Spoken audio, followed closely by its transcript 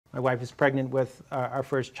my wife is pregnant with our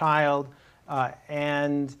first child.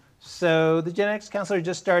 And so the genetics counselor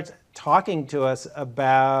just starts talking to us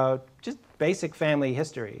about just basic family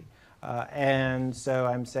history. And so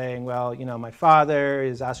I'm saying, well, you know, my father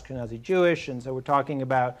is Ashkenazi Jewish, and so we're talking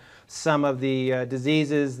about some of the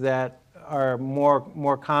diseases that are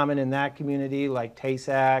more common in that community, like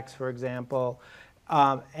Tay-Sachs, for example.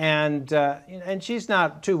 And she's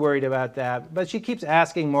not too worried about that, but she keeps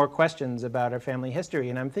asking more questions about her family history.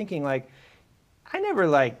 And I'm thinking, like, I never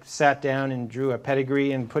like sat down and drew a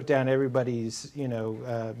pedigree and put down everybody's, you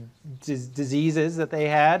know, diseases that they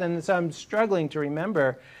had, and so I'm struggling to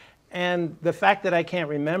remember. And the fact that I can't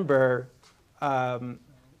remember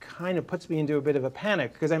kind of puts me into a bit of a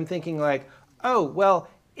panic, because I'm thinking like, oh, well,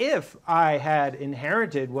 if I had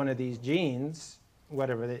inherited one of these genes,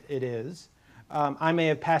 whatever it is, I may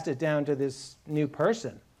have passed it down to this new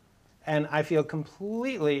person. And I feel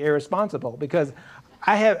completely irresponsible, because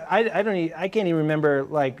I can't even remember,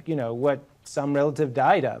 like, you know, what some relative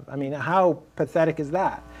died of. I mean, how pathetic is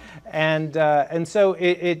that? And so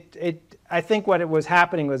I think what was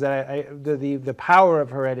happening was that the power of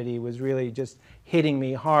heredity was really just hitting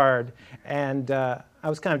me hard, and I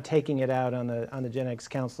was kind of taking it out on the genetics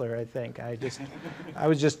counselor. I think I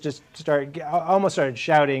almost started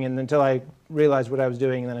shouting, and until I realized what I was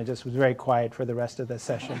doing, and then I just was very quiet for the rest of the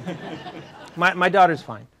session. My daughter's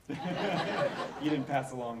fine. You didn't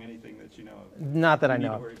pass along anything that you know of. Not that I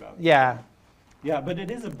know of. Yeah. Yeah, but it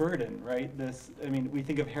is a burden, right? I mean, we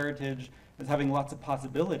think of heritage as having lots of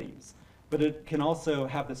possibilities, but it can also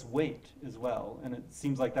have this weight as well. And it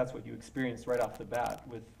seems like that's what you experienced right off the bat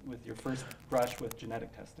with your first brush with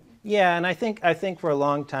genetic testing. Yeah, and I think for a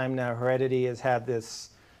long time now, heredity has had this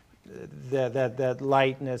that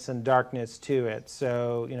lightness and darkness to it.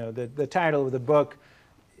 So, you know, the title of the book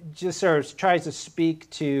just sort of tries to speak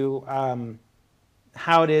to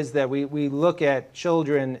how it is that we look at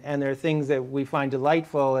children, and there are things that we find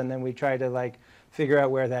delightful, and then we try to, like, figure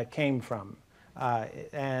out where that came from.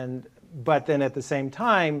 But then at the same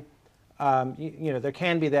time, you know, there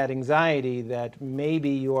can be that anxiety that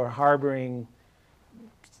maybe you're harboring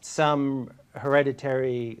some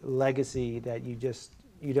hereditary legacy that you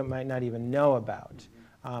might not even know about.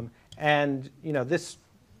 And you know, this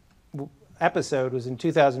episode was in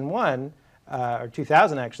 2001, or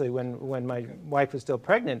 2000 actually, when my wife was still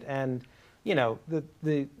pregnant, and you know,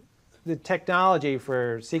 the technology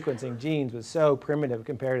for sequencing genes was so primitive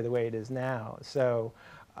compared to the way it is now. So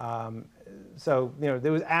you know,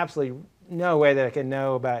 there was absolutely no way that I could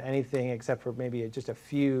know about anything except for maybe just a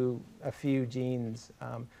few genes.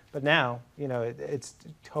 But now, you know, it's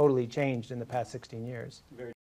totally changed in the past 16 years.